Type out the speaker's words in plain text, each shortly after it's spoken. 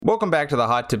Welcome back to the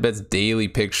Hot Tip Bets Daily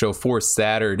Pick Show for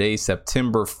Saturday,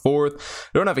 September 4th. I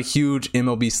don't have a huge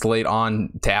MLB slate on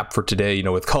tap for today,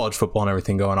 with college football and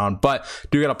everything going on, but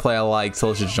do got a play I like, so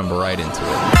let's just jump right into it.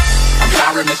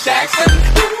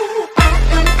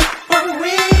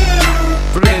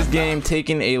 For today's game,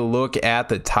 taking a look at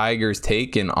the Tigers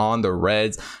taking on the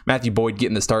Reds. Matthew Boyd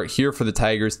getting the start here for the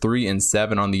Tigers,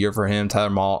 3-7 on the year for him.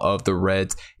 Tyler Mahle of the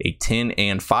Reds, a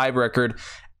 10-5 record.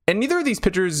 And neither of these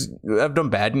pitchers have done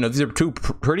bad. These are two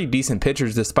pretty decent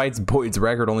pitchers, despite Boyd's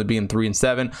record only being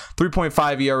 3-7.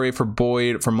 3.5 ERA for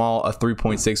Boyd. For Mahle, a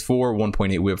 3.64,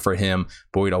 1.8 WHIP for him.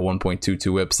 Boyd, a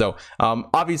 1.22 WHIP. So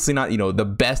obviously not the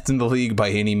best in the league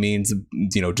by any means.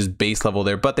 Just base level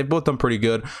there, but they've both done pretty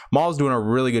good. Mahle's doing a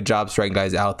really good job striking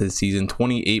guys out this season.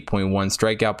 28.1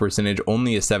 strikeout percentage,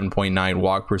 only a 7.9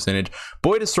 walk percentage.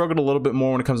 Boyd has struggled a little bit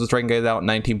more when it comes to striking guys out.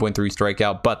 19.3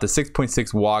 strikeout, but the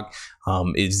 6.6 walk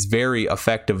is very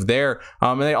effective there.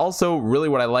 And they also, really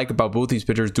what I like about both these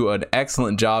pitchers, do an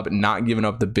excellent job not giving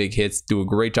up the big hits, do a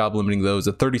great job limiting those.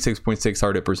 A 36.6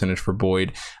 hard hit percentage for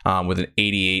Boyd with an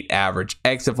 88 average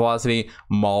exit velocity.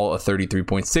 Mahle, a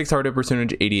 33.6 hard hit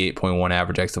percentage, 88.1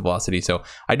 average exit velocity. So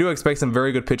I do expect some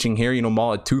very good pitching here.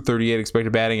 Mahle at 238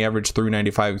 expected batting average,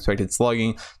 395 expected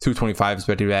slugging, 225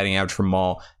 expected batting average for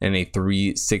Mahle, and a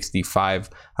 365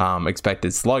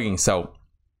 expected slugging. So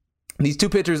these two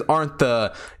pitchers aren't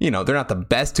they're not the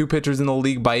best two pitchers in the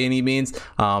league by any means,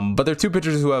 but they're two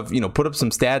pitchers who have, put up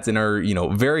some stats and are,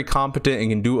 very competent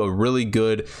and can do a really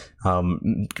good,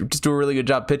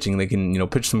 job pitching. They can,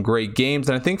 pitch some great games.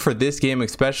 And I think for this game,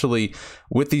 especially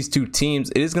with these two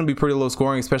teams, it is going to be pretty low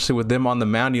scoring, especially with them on the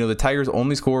mound. The Tigers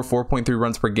only score 4.3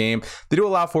 runs per game. They do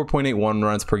allow 4.81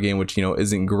 runs per game, which,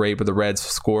 isn't great, but the Reds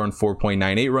score on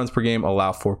 4.98 runs per game,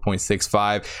 allow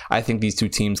 4.65. I think these two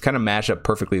teams kind of match up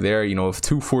perfectly there. A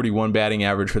 241 batting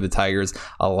average for the Tigers,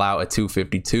 allow a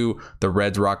 252. The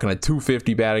Reds rocking a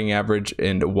 250 batting average,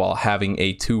 and while having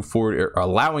a 240 or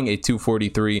allowing a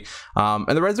 243. And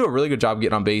the Reds do a really good job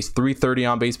getting on base. 330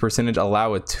 on base percentage,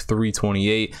 allow a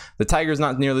 328. The Tigers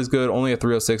not nearly as good, only a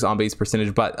 306 on base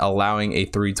percentage, but allowing a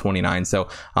 329. So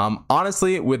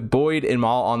honestly, with Boyd and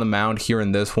Mahle on the mound here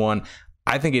in this one,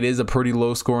 I think it is a pretty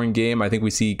low scoring game. I think we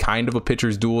see kind of a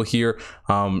pitcher's duel here.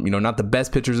 Not the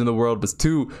best pitchers in the world, but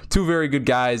two very good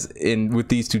guys. And with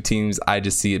these two teams, I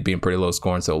just see it being pretty low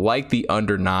scoring. So like the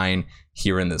under 9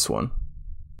 here in this one.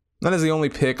 That is the only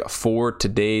pick for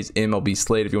today's MLB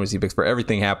slate. If you want to see picks for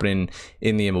everything happening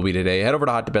in the MLB today, head over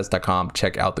to hottipbets.com.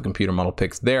 Check out the computer model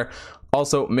picks there.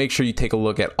 Also, make sure you take a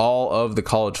look at all of the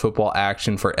college football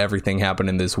action for everything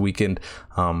happening this weekend.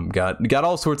 Got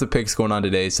all sorts of picks going on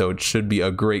today, so it should be a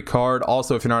great card.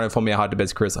 Also, if you're not already following me at Hot Tip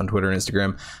Bets Chris on Twitter and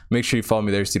Instagram, make sure you follow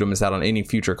me there so you don't miss out on any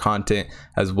future content,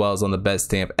 as well as on the Bet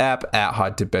Stamp app at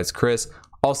Hot Tip Bets Chris.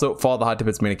 Also, follow the Hot Tip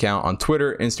Bets main account on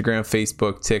Twitter, Instagram,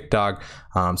 Facebook, TikTok,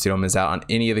 so you don't miss out on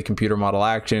any of the computer model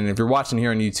action. And if you're watching here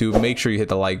on YouTube, make sure you hit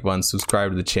the like button, subscribe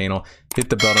to the channel,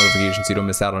 hit the bell notification so you don't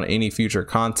miss out on any future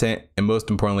content. And most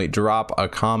importantly, drop a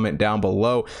comment down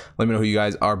below. Let me know who you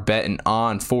guys are betting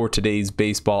on for today's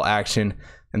baseball action.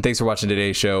 And thanks for watching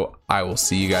today's show. I will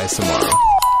see you guys tomorrow.